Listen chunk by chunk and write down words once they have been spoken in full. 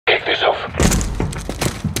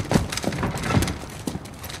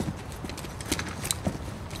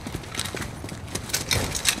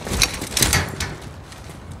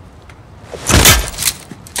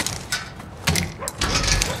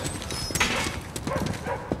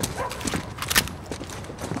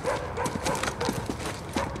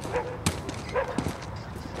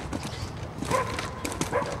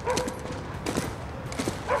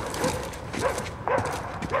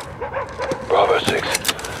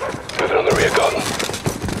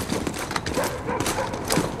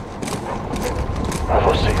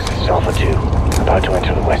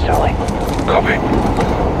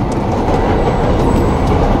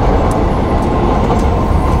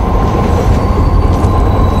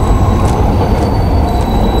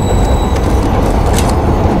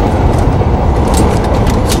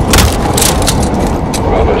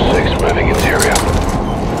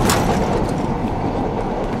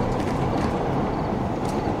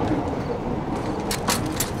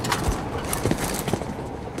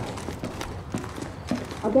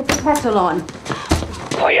I'll get the kettle on.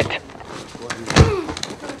 Quiet.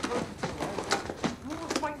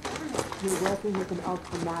 You're working with an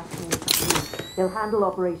ultra-nationalist group. They'll handle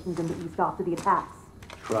operations in the east after the attacks.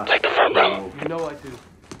 Right. Take the front row. You know I do.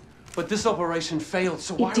 But this operation failed,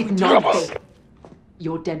 so why It are we did doing not this? fail.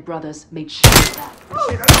 Your dead brothers made sure of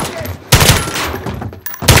that.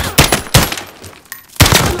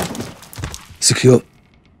 Secure.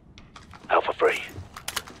 Alpha 3.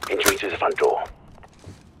 Entry to the front door.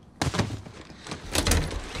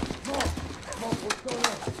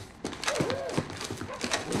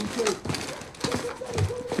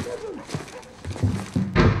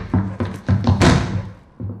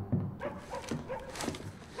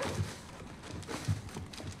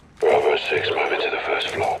 Bravo 6, move into the first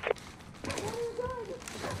floor.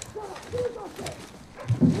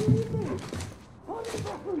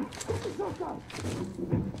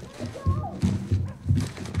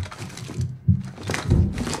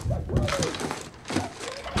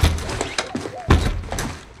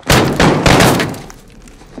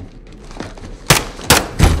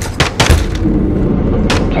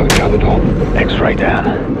 Target down the door. X-ray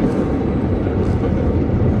down.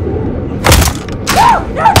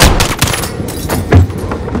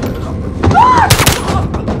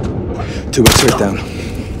 Two or three down.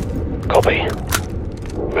 Copy.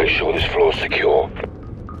 Make sure this floor's secure.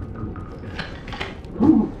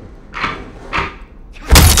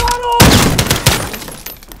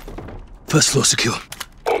 First floor secure.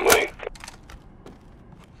 On me.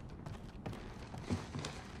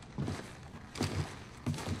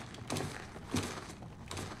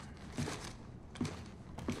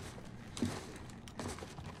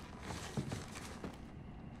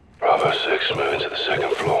 Bravo 6, move into the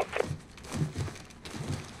second floor.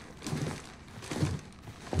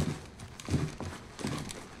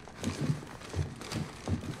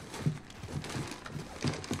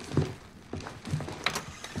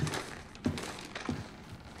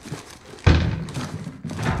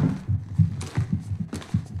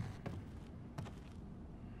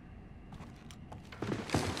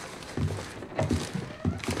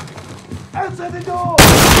 Outside the door!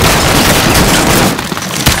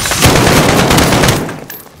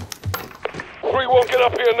 Three won't get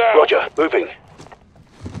up here now. Roger, moving.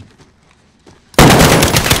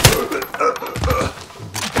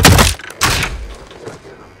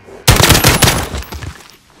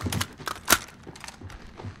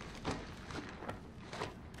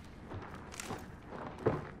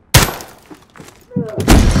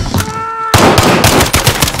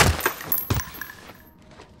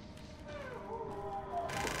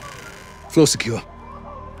 Floor secure.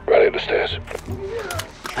 Rally up the stairs.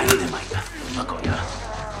 Hang in there, mate. I got ya.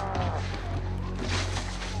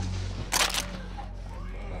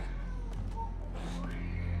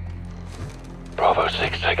 Bravo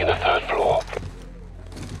 6, taking the third floor.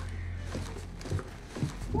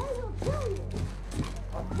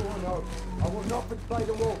 I will not betray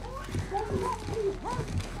the wall.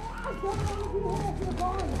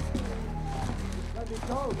 Let me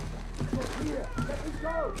go. Look here. Let me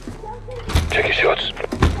go. Take your shots.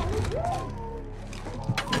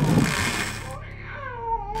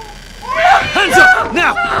 Hands up!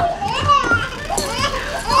 Now!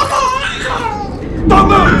 Don't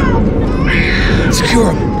move!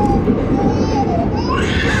 Secure him!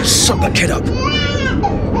 Suck that kid up!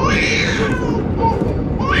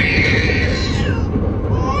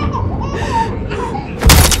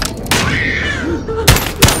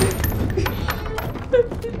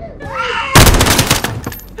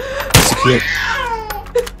 Secure.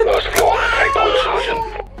 Last floor, take point,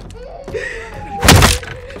 Sergeant.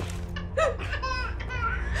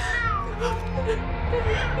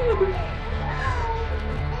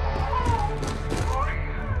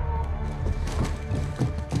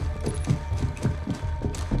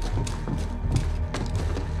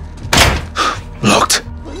 Locked.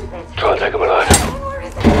 Try and take him alive.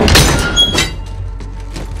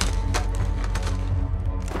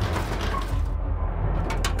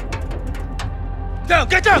 Down!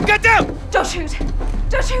 Get down! Get down! Don't shoot!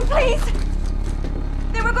 Don't shoot, please!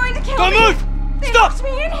 They were going to kill Don't me! move! They Stop! locked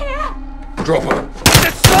me in here! Drop her.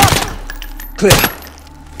 Let's stop! Clear.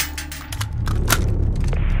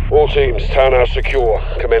 All teams, townhouse secure.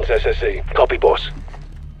 Commence SSE. Copy, boss.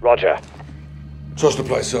 Roger. Trust the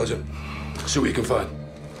place, Sergeant. See what you can find.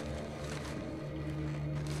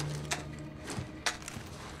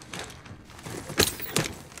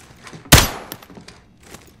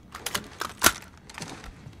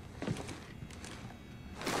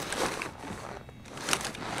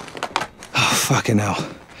 Oh, fucking hell.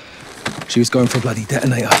 She was going for a bloody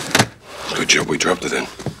detonator. Good job we dropped her then.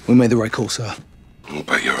 We made the right call, sir.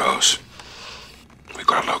 Bet your ass. We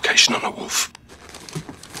got a location on the wolf.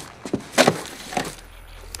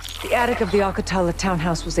 The attic of the Al-Qatala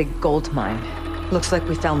townhouse was a gold mine. Looks like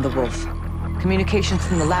we found the wolf. Communications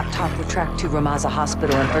from the laptop were tracked to Ramaza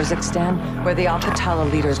Hospital in Urzikstan, where the Al-Qatala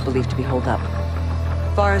leader is believed to be holed up.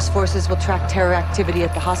 Farah's forces will track terror activity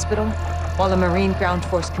at the hospital, while a Marine ground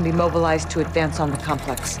force can be mobilized to advance on the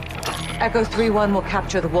complex. Echo 3-1 will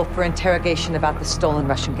capture the wolf for interrogation about the stolen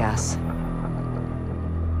Russian gas.